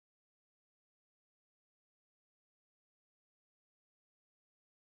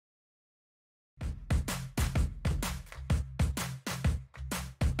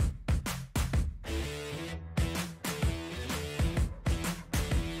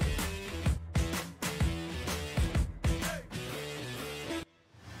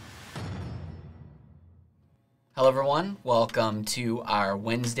Hello everyone, welcome to our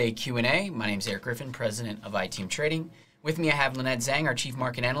Wednesday Q&A. My name is Eric Griffin, President of iTeam Trading. With me I have Lynette Zang, our Chief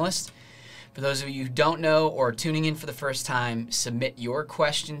Market Analyst. For those of you who don't know or tuning in for the first time, submit your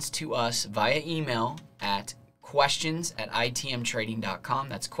questions to us via email at questions@itmtrading.com.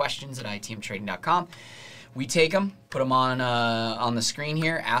 That's questions@itmtrading.com. We take them, put them on the screen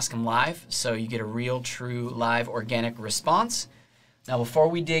here, ask them live, so you get a real, true, live, organic response. Now, before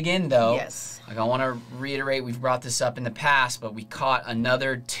we dig in, though, yes, I want to reiterate, we've brought this up in the past, but we caught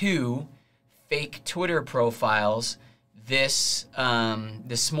another 2 fake Twitter profiles this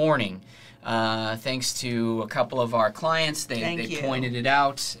morning. Thanks to a couple of our clients, they pointed it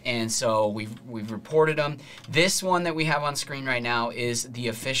out, and so we've reported them. This one that we have on screen right now is the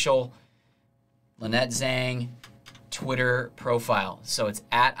official Lynette Zang Twitter profile. So it's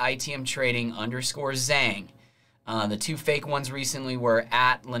at ITMTrading_Zang. The 2 fake ones recently were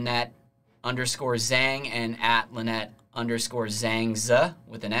at Lynette_Zang and at Lynette_Zangza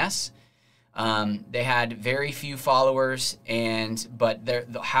with an S. They had very few followers, but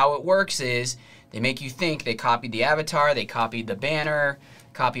how it works is they make you think they copied the avatar, they copied the banner,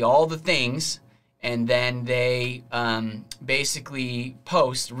 copy all the things, and then they basically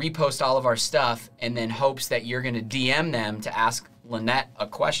repost all of our stuff, and then hopes that you're going to DM them to ask Lynette a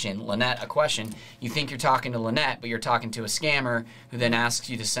question. You think you're talking to Lynette, but you're talking to a scammer who then asks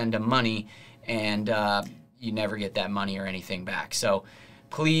you to send them money, and you never get that money or anything back. So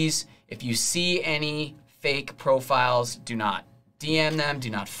please, if you see any fake profiles, do not DM them, do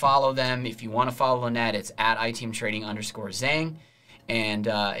not follow them. If you want to follow Lynette, it's at ITMTrading_Zang. And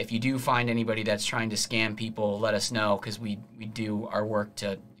if you do find anybody that's trying to scam people, let us know, because we do our work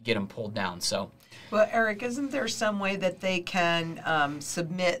to get them pulled down. So. Well, Eric, isn't there some way that they can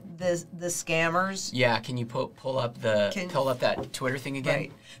submit the scammers? Yeah, can you pull up that Twitter thing again?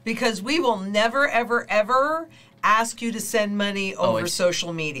 Right. Because we will never, ever, ever ask you to send money over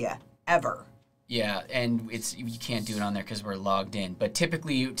social media, ever. Yeah, and you can't do it on there because we're logged in. But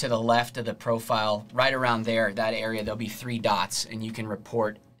typically, to the left of the profile, right around there, that area, there'll be 3 dots, and you can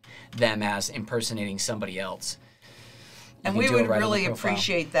report them as impersonating somebody else. And we would really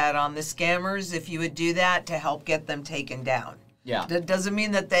appreciate that on the scammers if you would do that to help get them taken down. Yeah. That doesn't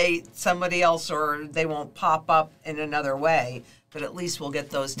mean that somebody else or they won't pop up in another way, but at least we'll get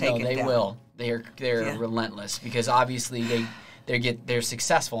those taken down. No, they will. They're relentless, because obviously they're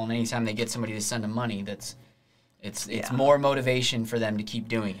successful, and anytime they get somebody to send them money, it's more motivation for them to keep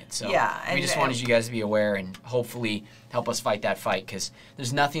doing it. So we just wanted you guys to be aware and hopefully help us fight that fight, because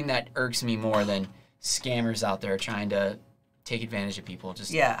there's nothing that irks me more than scammers out there trying to take advantage of people.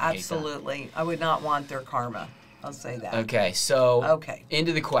 Absolutely. I would not want their karma. I'll say that. Okay, so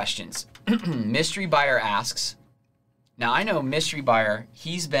into the questions. Mystery Buyer asks, now I know Mystery Buyer,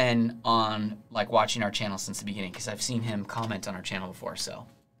 he's been watching our channel since the beginning, because I've seen him comment on our channel before. So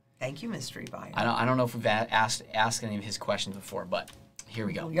thank you, Mystery Buyer. I don't know if we've asked any of his questions before, but here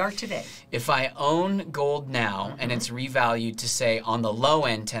we go. We are today. If I own gold now and it's revalued to, say, on the low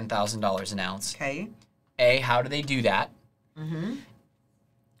end, $10,000 an ounce. Okay. A, how do they do that?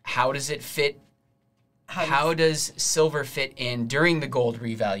 How does it fit? How does silver fit in during the gold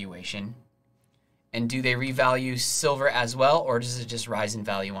revaluation? And do they revalue silver as well, or does it just rise in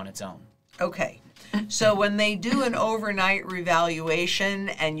value on its own? Okay. So when they do an overnight revaluation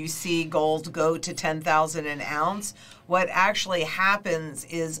and you see gold go to $10,000 an ounce, what actually happens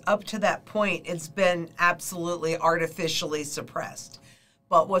is up to that point, it's been absolutely artificially suppressed.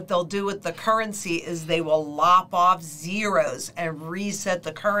 But what they'll do with the currency is they will lop off zeros and reset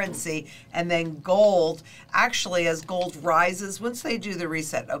the currency, and then gold, actually as gold rises, once they do the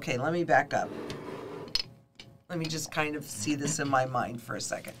reset, okay, let me back up. Let me just kind of see this in my mind for a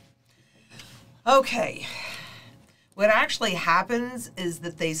second. Okay, what actually happens is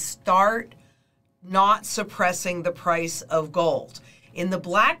that they start not suppressing the price of gold. In the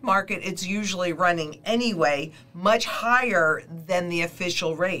black market, it's usually running anyway much higher than the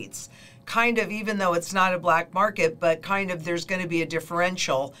official rates. Kind of, even though it's not a black market, but kind of there's going to be a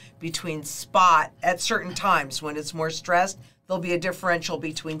differential between spot at certain times. When it's more stressed, there'll be a differential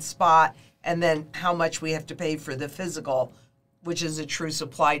between spot and then how much we have to pay for the physical, which is a true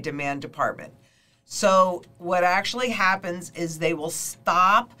supply-demand department. So what actually happens is they will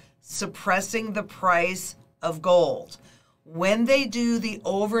stop suppressing the price of gold. When they do the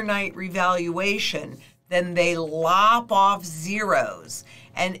overnight revaluation, then they lop off zeros,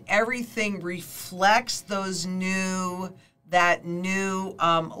 and everything reflects that new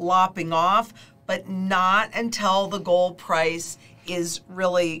lopping off, but not until the gold price is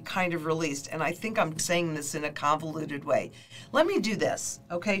really kind of released. And I think I'm saying this in a convoluted way. Let me do this,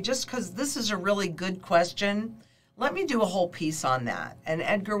 okay? Just because this is a really good question, let me do a whole piece on that. And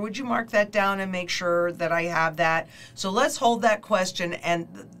Edgar, would you mark that down and make sure that I have that? So let's hold that question and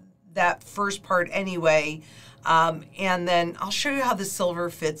that first part anyway. And then I'll show you how the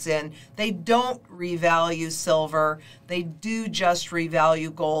silver fits in. They don't revalue silver. They do just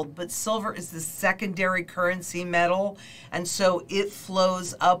revalue gold, but silver is the secondary currency metal, and so it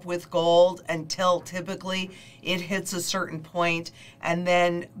flows up with gold until typically it hits a certain point, and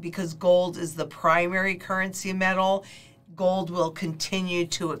then because gold is the primary currency metal, gold will continue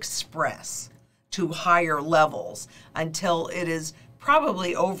to express to higher levels until it is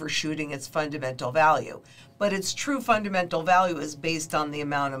probably overshooting its fundamental value. But its true fundamental value is based on the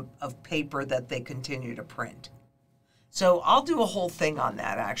amount of paper that they continue to print. So I'll do a whole thing on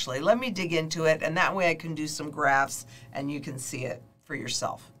that, actually. Let me dig into it, and that way I can do some graphs, and you can see it for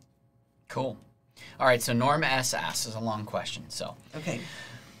yourself. Cool. All right, so Norm S. asks, is a long question. So, okay.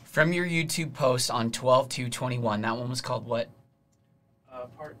 From your YouTube post on 12/2/21, that one was called what?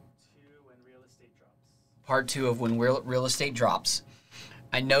 Part 2, when real estate drops. Part 2 of when real estate drops.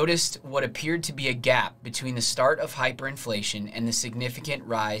 I noticed what appeared to be a gap between the start of hyperinflation and the significant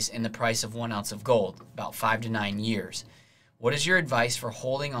rise in the price of 1 ounce of gold, about 5 to 9 years. What is your advice for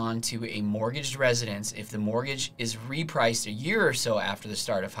holding on to a mortgaged residence if the mortgage is repriced a year or so after the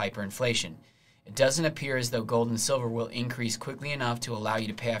start of hyperinflation? It doesn't appear as though gold and silver will increase quickly enough to allow you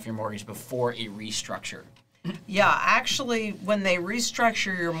to pay off your mortgage before a restructure. Yeah, actually, when they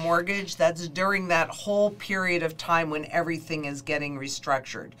restructure your mortgage, that's during that whole period of time when everything is getting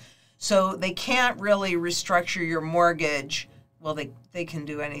restructured. So they can't really restructure your mortgage. Well, they can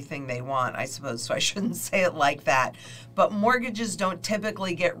do anything they want, I suppose, so I shouldn't say it like that. But mortgages don't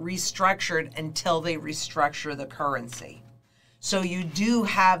typically get restructured until they restructure the currency. So you do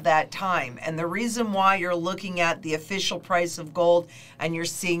have that time. And the reason why you're looking at the official price of gold and you're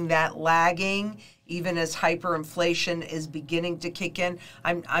seeing that lagging, even as hyperinflation is beginning to kick in,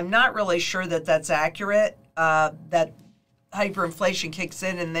 I'm not really sure that that's accurate, that hyperinflation kicks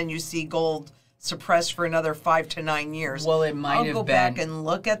in and then you see gold suppressed for another 5 to 9 years. Well, it might have been. I'll go back and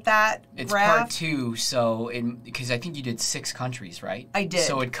look at that It's graph. part 2, so because I think you did 6 countries, right? I did.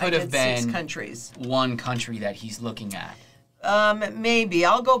 So it could I have did 6 been countries. one country that he's looking at. Maybe.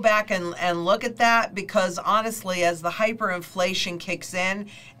 I'll go back and look at that because honestly, as the hyperinflation kicks in,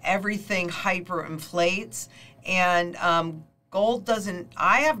 everything hyperinflates. And gold doesn't,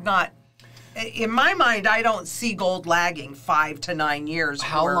 I have not, in my mind, I don't see gold lagging 5 to 9 years.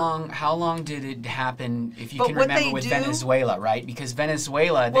 How long did it happen, if you But can what remember, they with do- Venezuela, right? Because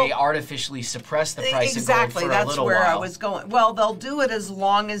Venezuela, they artificially suppressed the price exactly, of gold for a little while. that's where I was going. Well, they'll do it as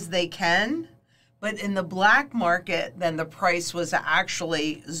long as they can. But in the black market, then the price was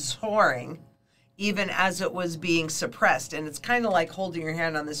actually soaring, even as it was being suppressed. And it's kind of like holding your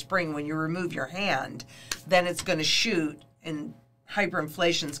hand on the spring. When you remove your hand, then it's going to shoot. In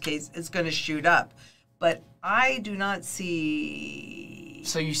hyperinflation's case, it's going to shoot up. But I do not see.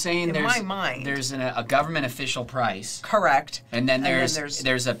 So you're saying in my mind, there's a government official price. Correct. And then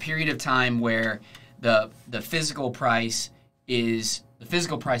there's a period of time where the physical price is the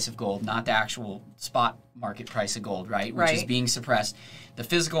physical price of gold, not the actual spot market price of gold, right? Which is being suppressed. The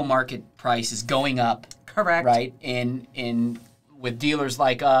physical market price is going up. Correct. Right? In with dealers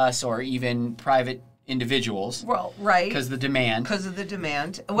like us or even private individuals. Well, right. Because the demand. Because of the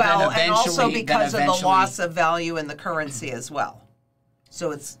demand. Well, and also because of the loss of value in the currency as well.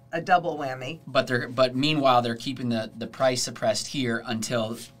 So it's a double whammy. But meanwhile, they're keeping the price suppressed here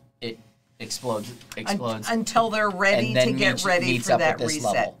until it explodes. Until they're ready to get ready for that reset.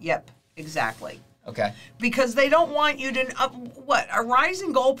 Level. Yep, exactly. Okay. Because they don't want you to, a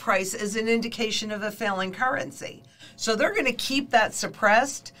rising gold price is an indication of a failing currency. So they're going to keep that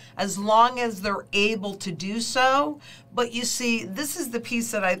suppressed as long as they're able to do so. But you see, this is the piece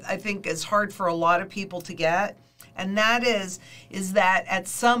that I think is hard for a lot of people to get. And that is that at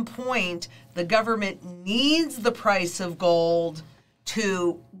some point, the government needs the price of gold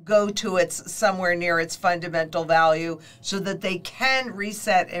to go to somewhere near its fundamental value so that they can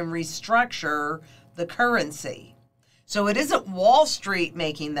reset and restructure the currency. So it isn't Wall Street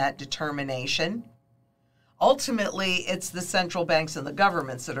making that determination. Ultimately, it's the central banks and the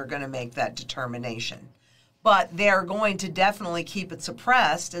governments that are going to make that determination. But they're going to definitely keep it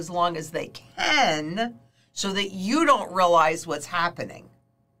suppressed as long as they can so that you don't realize what's happening.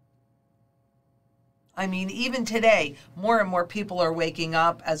 I mean, even today, more and more people are waking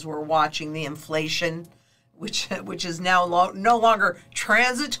up as we're watching the inflation, which is now no longer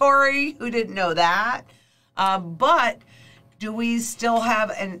transitory. Who didn't know that? But do we still have?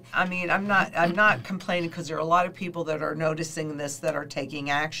 And I mean, I'm not complaining because there are a lot of people that are noticing this that are taking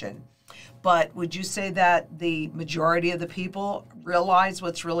action. But would you say that the majority of the people realize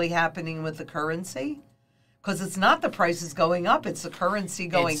what's really happening with the currency? Because it's not the prices going up, it's the currency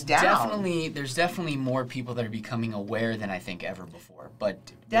going down. There's definitely more people that are becoming aware than I think ever before. But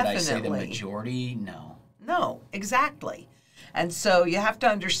would I say the majority? No. No, exactly. And so you have to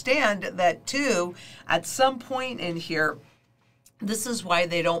understand that, too, at some point in here, this is why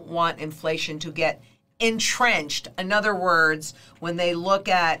they don't want inflation to get entrenched. In other words, when they look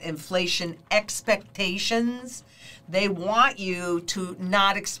at inflation expectations, they want you to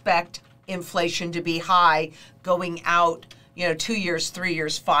not expect inflation to be high going out, 2 years, 3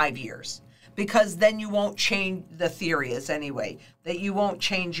 years, 5 years. Because then you won't change, the theory is anyway, that you won't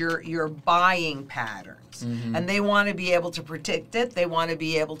change your buying patterns. Mm-hmm. And they want to be able to predict it. They want to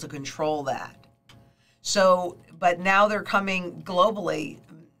be able to control that. So, but now they're coming globally.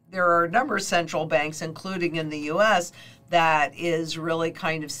 There are a number of central banks, including in the U.S., that is really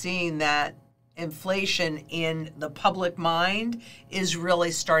kind of seeing that inflation in the public mind is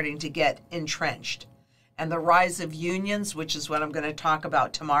really starting to get entrenched. And the rise of unions, which is what I'm going to talk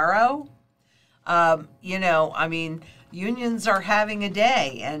about tomorrow, unions are having a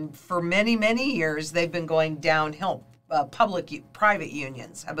day. And for many, many years, they've been going downhill. Private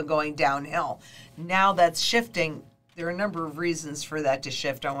unions have been going downhill. Now that's shifting. There are a number of reasons for that to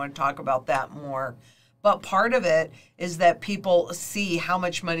shift. I want to talk about that more. But part of it is that people see how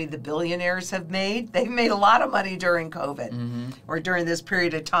much money the billionaires have made. They've made a lot of money during COVID or during this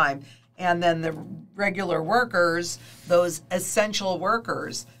period of time. And then the regular workers, those essential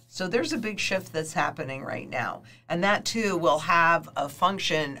workers. So there's a big shift that's happening right now. And that, too, will have a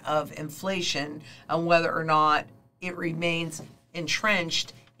function of inflation and whether or not it remains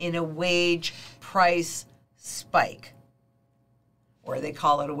entrenched in a wage price spike. Or they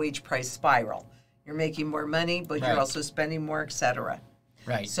call it a wage price spiral. You're making more money, but you're also spending more, et cetera.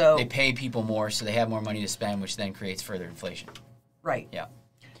 Right. So they pay people more, so they have more money to spend, which then creates further inflation. Right. Yeah.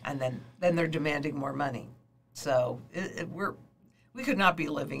 And then they're demanding more money. So we could not be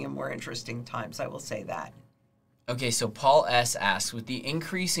living in more interesting times, I will say that. Okay, so Paul S. asks, with the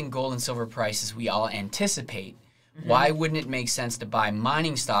increase in gold and silver prices we all anticipate, why wouldn't it make sense to buy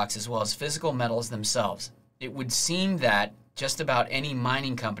mining stocks as well as physical metals themselves? It would seem that just about any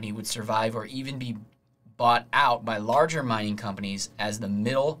mining company would survive or even be bought out by larger mining companies, as the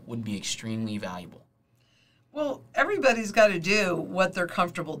middle would be extremely valuable. Well, everybody's got to do what they're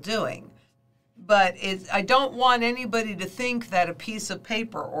comfortable doing. But I don't want anybody to think that a piece of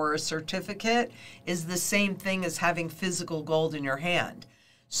paper or a certificate is the same thing as having physical gold in your hand.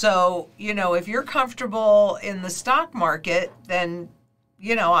 So, if you're comfortable in the stock market, then,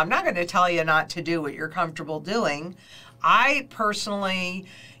 I'm not going to tell you not to do what you're comfortable doing. I personally,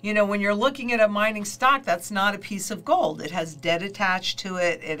 when you're looking at a mining stock, that's not a piece of gold. It has debt attached to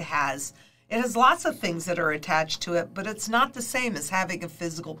it. It has lots of things that are attached to it, but it's not the same as having a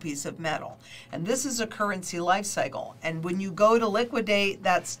physical piece of metal. And this is a currency life cycle. And when you go to liquidate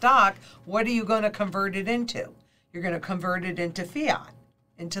that stock, what are you going to convert it into? You're going to convert it into fiat,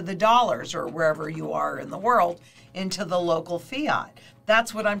 into the dollars, or wherever you are in the world, into the local fiat.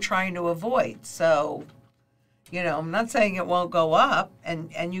 That's what I'm trying to avoid. So, I'm not saying it won't go up,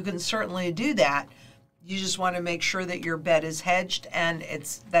 and you can certainly do that. You just want to make sure that your bet is hedged, and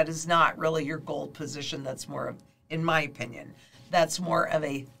that is not really your gold position. That's more of, in my opinion, that's more of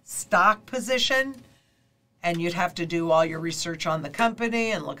a stock position, and you'd have to do all your research on the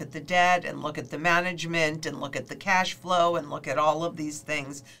company and look at the debt and look at the management and look at the cash flow and look at all of these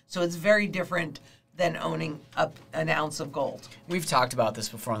things. So it's very different than owning up an ounce of gold. We've talked about this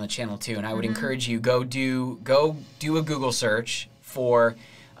before on the channel too, and I would encourage you go do a Google search for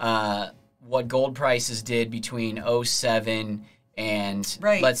what gold prices did between 07 and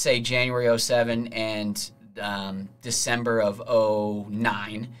let's say January 07 and December of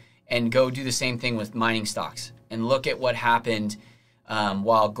 09, and go do the same thing with mining stocks and look at what happened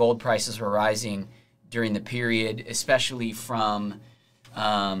while gold prices were rising during the period, especially from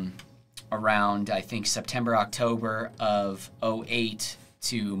around, I think, September, October of 08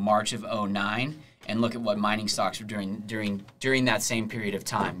 to March of 09, and look at what mining stocks were doing during that same period of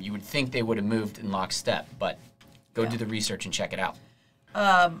time. You would think they would have moved in lockstep, but go do the research and check it out.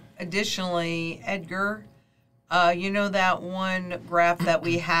 Additionally, Edgar, that one graph that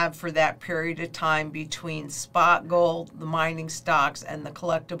we have for that period of time between spot gold, the mining stocks, and the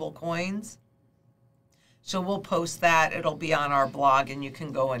collectible coins? So we'll post that. It'll be on our blog, and you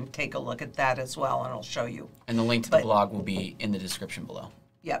can go and take a look at that as well, and I'll show you. And the link to the blog will be in the description below.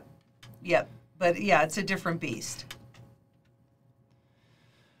 Yep. But, yeah, it's a different beast.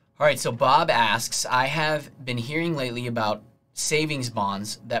 All right, so Bob asks, I have been hearing lately about savings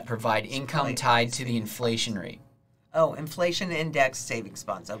bonds that provide income tied to the inflation rate. Oh, inflation index savings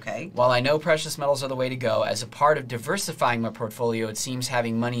bonds, okay. While I know precious metals are the way to go, as a part of diversifying my portfolio, it seems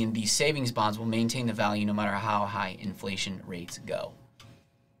having money in these savings bonds will maintain the value no matter how high inflation rates go.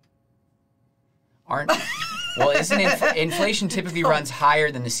 Isn't inflation typically runs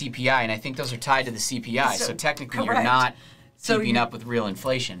higher than the CPI, and I think those are tied to the CPI, so technically correct. You're not keeping up with real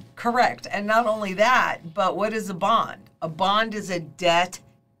inflation. Correct, and not only that, but what is a bond? A bond is a debt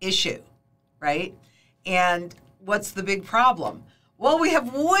issue, right? And what's the big problem? Well, we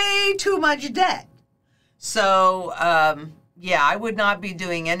have way too much debt. So, yeah, I would not be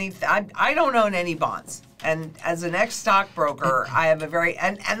doing anything. I don't own any bonds. And as an ex-stockbroker, I have a very,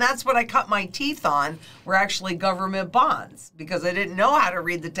 and that's what I cut my teeth on, were actually government bonds, because I didn't know how to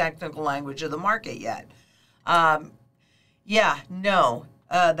read the technical language of the market yet. Yeah, no.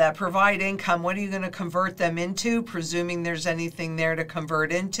 That provide income, what are you going to convert them into, presuming there's anything there to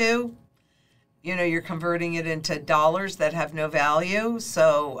convert into? You know, you're converting it into dollars that have no value.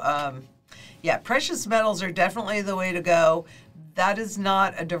 So, yeah, precious metals are definitely the way to go. That is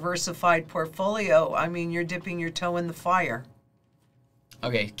not a diversified portfolio. I mean, you're dipping your toe in the fire.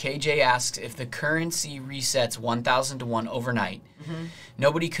 Okay, KJ asks, if the currency resets 1,000 to 1 overnight,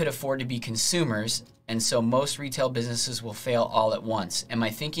 nobody could afford to be consumers, and so most retail businesses will fail all at once. Am I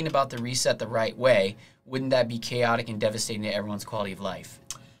thinking about the reset the right way? Wouldn't that be chaotic and devastating to everyone's quality of life?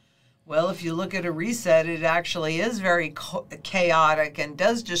 Well, if you look at a reset, it actually is very chaotic and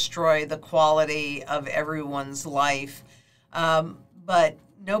does destroy the quality of everyone's life. But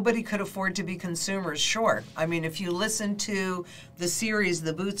nobody could afford to be consumers, sure. I mean, if you listen to the series,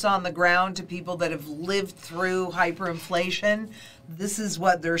 The Boots on the Ground, to people that have lived through hyperinflation, this is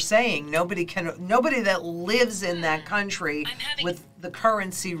what they're saying. Nobody that lives in that country with the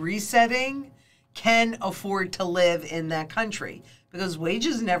currency resetting can afford to live in that country, because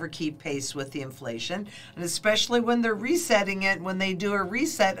wages never keep pace with the inflation, and especially when they're resetting it, when they do a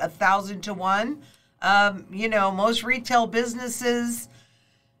reset 1,000 to 1, you know, most retail businesses,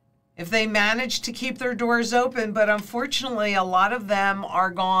 if they manage to keep their doors open, but unfortunately a lot of them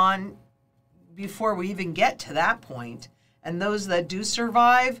are gone before we even get to that point. And those that do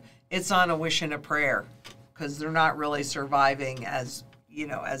survive, it's on a wish and a prayer, because they're not really surviving as, you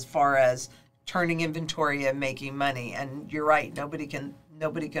know, as far as turning inventory and making money. And you're right, nobody can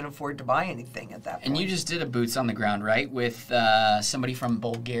afford to buy anything at that point. And you just did a Boots on the Ground, right, with somebody from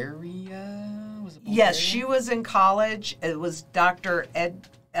Bulgaria? Was it Bulgaria? Yes, she was in college. It was Dr.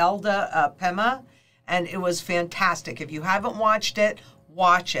 Elda Pema, and it was fantastic. If you haven't watched it,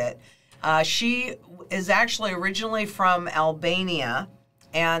 watch it. She is actually originally from Albania,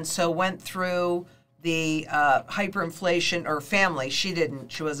 and so went through the hyperinflation, or family, she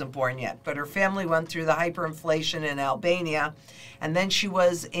wasn't born yet, but her family went through the hyperinflation in Albania, and then she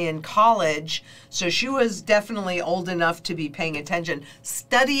was in college, so she was definitely old enough to be paying attention,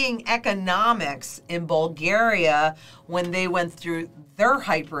 studying economics in Bulgaria when they went through their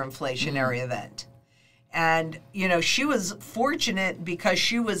hyperinflationary event. And, you know, she was fortunate because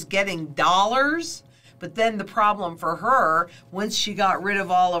she was getting dollars. But then the problem for her, once she got rid of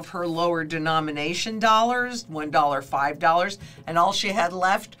all of her lower denomination dollars, $1, $5, and all she had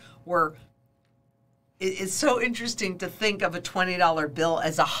left were, it's so interesting to think of a $20 bill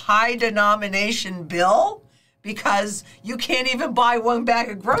as a high denomination bill, because you can't even buy one bag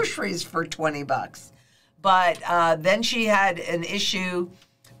of groceries for $20. But then she had an issue,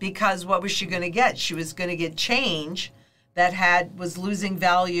 because what was she going to get? She was going to get change that was losing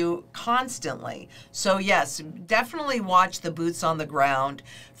value constantly. So yes, definitely watch the Boots on the Ground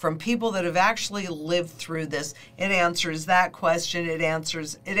from people that have actually lived through this. It answers that question. It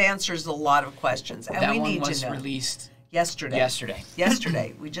answers a lot of questions, and that we one need was to know. Released yesterday.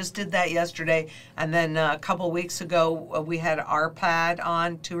 Yesterday. We just did that yesterday, and then a couple weeks ago we had RPAD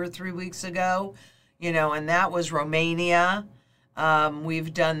on 2 or 3 weeks ago. You know, and that was Romania.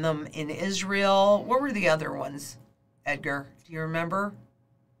 We've done them in Israel. What were the other ones? Edgar, do you remember?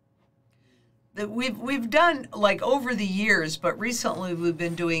 That we've done like over the years, but recently we've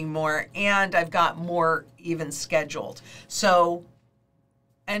been doing more, and I've got more even scheduled. So,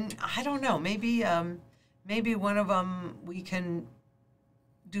 and I don't know, maybe one of them we can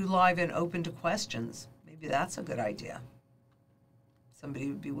do live and open to questions. Maybe that's a good idea. Somebody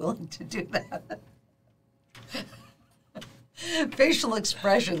would be willing to do that. Facial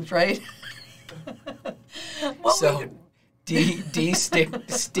expressions, right? Well, so, D.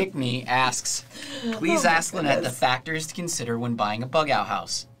 Stickney asks, please ask Lynette the factors to consider when buying a bug-out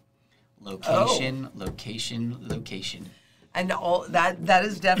house. Location, location, location. And all that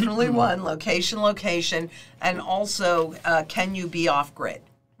is definitely one, location, and also can you be off grid,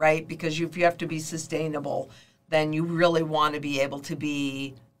 right? Because if you have to be sustainable, then you really want to be able to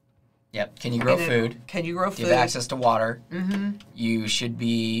be. Yep. Can you grow food? Can you grow food? Do you have access to water? Mm-hmm. You should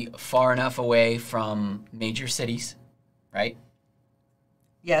be far enough away from major cities, right?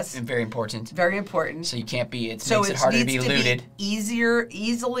 Yes. And very important. Very important. So you can't be. It So makes it harder to be looted.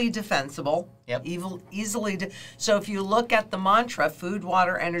 Easily defensible. Yep. So if you look at the mantra, food,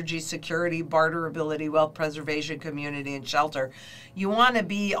 water, energy, security, barterability, wealth preservation, community, and shelter, you want to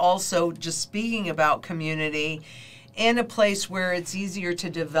be also just speaking about community in a place where it's easier to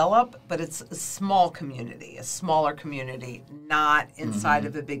develop, but it's a small community, a smaller community, not inside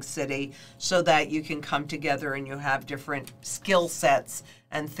of a big city, so that you can come together and you have different skill sets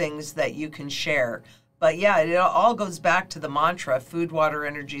and things that you can share. But yeah, it all goes back to the mantra: food, water,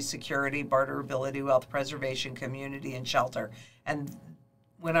 energy, security, barterability, wealth preservation, community, and shelter. And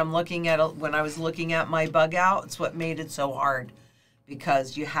when I was looking at my bug out, it's what made it so hard,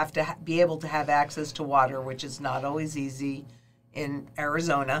 because you have to be able to have access to water, which is not always easy in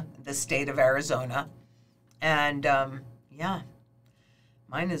Arizona, the state of Arizona. And yeah,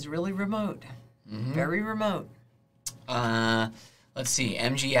 mine is really remote, very remote. Let's see.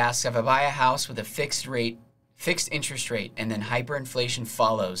 MG asks, if I buy a house with a fixed interest rate, and then hyperinflation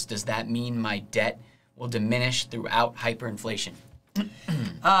follows, does that mean my debt will diminish throughout hyperinflation?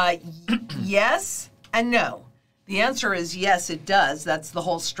 Yes and no. The answer is yes, it does. That's the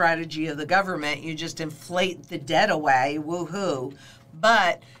whole strategy of the government. You just inflate the debt away, woohoo.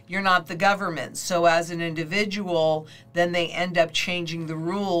 But you're not the government. So as an individual, then they end up changing the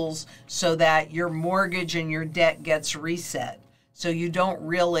rules so that your mortgage and your debt gets reset. So you don't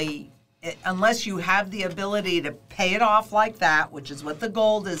really, unless you have the ability to pay it off like that, which is what the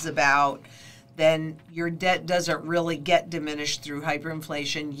gold is about, then your debt doesn't really get diminished through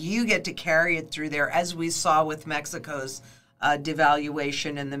hyperinflation. You get to carry it through there, as we saw with Mexico's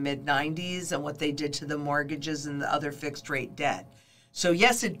devaluation in the mid-90s and what they did to the mortgages and the other fixed-rate debt. So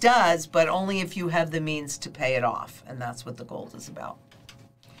yes, it does, but only if you have the means to pay it off, and that's what the gold is about.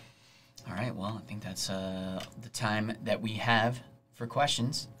 All right, well, I think that's the time that we have for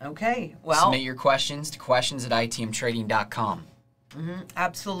questions. Okay, well. Submit your questions to questions@itmtrading.com.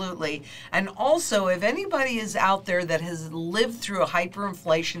 Absolutely. And also, if anybody is out there that has lived through a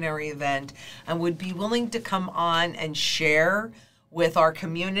hyperinflationary event and would be willing to come on and share with our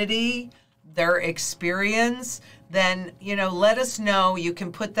community their experience, then, let us know. You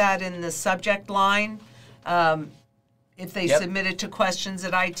can put that in the subject line if they submit it to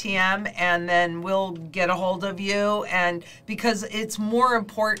questions@ITM, and then we'll get a hold of you. And because it's more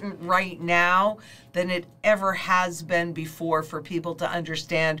important right now than it ever has been before for people to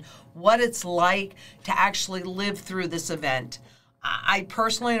understand what it's like to actually live through this event. I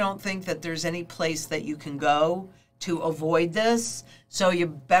personally don't think that there's any place that you can go to avoid this, so you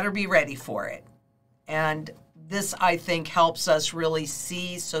better be ready for it. And this, I think, helps us really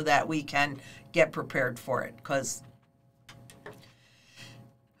see so that we can get prepared for it, because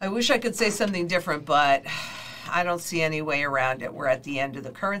I wish I could say something different, but I don't see any way around it. We're at the end of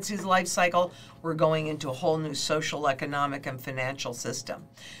the currency's life cycle. We're going into a whole new social, economic, and financial system.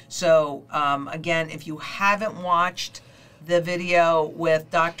 So again, if you haven't watched the video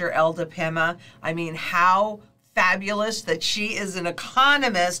with Dr. Elda Pema, I mean, how fabulous that she is an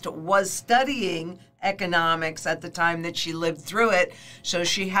economist, was studying economics at the time that she lived through it. So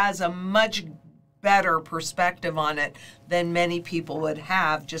she has a much better perspective on it than many people would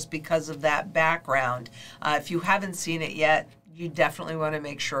have, just because of that background. If you haven't seen it yet, you definitely want to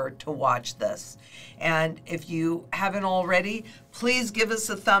make sure to watch this. And if you haven't already, please give us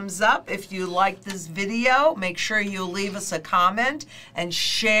a thumbs up. If you like this video, make sure you leave us a comment and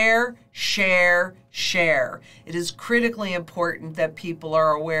share. It is critically important that people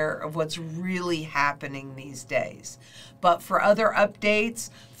are aware of what's really happening these days. But for other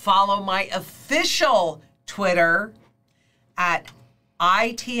updates, follow my official Twitter at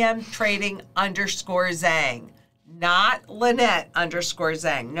ITMTrading_Zang. Not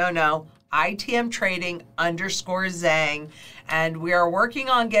Lynette_Zang. No. ITMTrading_Zang. And we are working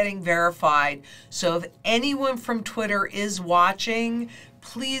on getting verified. So if anyone from Twitter is watching,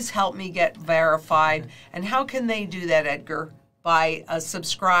 please help me get verified. And how can they do that, Edgar? By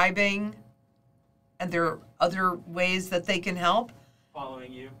subscribing? And there are other ways that they can help?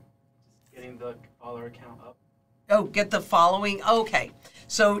 Following you, just getting the follower count up. Oh, get the following? Okay.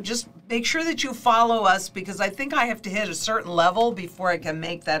 So just make sure that you follow us, because I think I have to hit a certain level before I can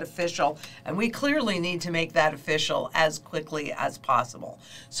make that official. And we clearly need to make that official as quickly as possible.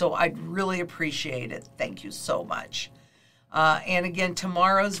 So I'd really appreciate it. Thank you so much. And again,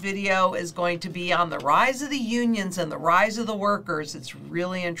 tomorrow's video is going to be on the rise of the unions and the rise of the workers. It's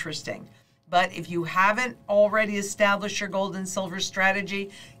really interesting. But if you haven't already established your gold and silver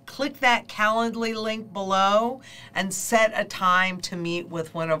strategy, click that Calendly link below and set a time to meet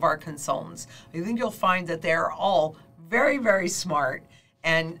with one of our consultants. I think you'll find that they're all very, very smart.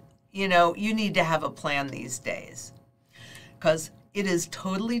 And, you know, you need to have a plan these days, because it is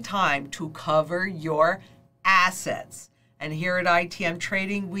totally time to cover your assets. And here at ITM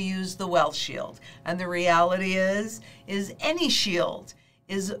Trading, we use the Wealth Shield. And the reality is any shield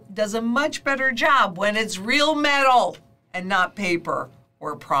does a much better job when it's real metal and not paper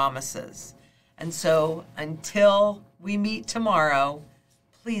or promises. And so until we meet tomorrow,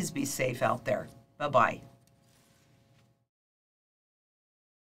 please be safe out there. Bye-bye.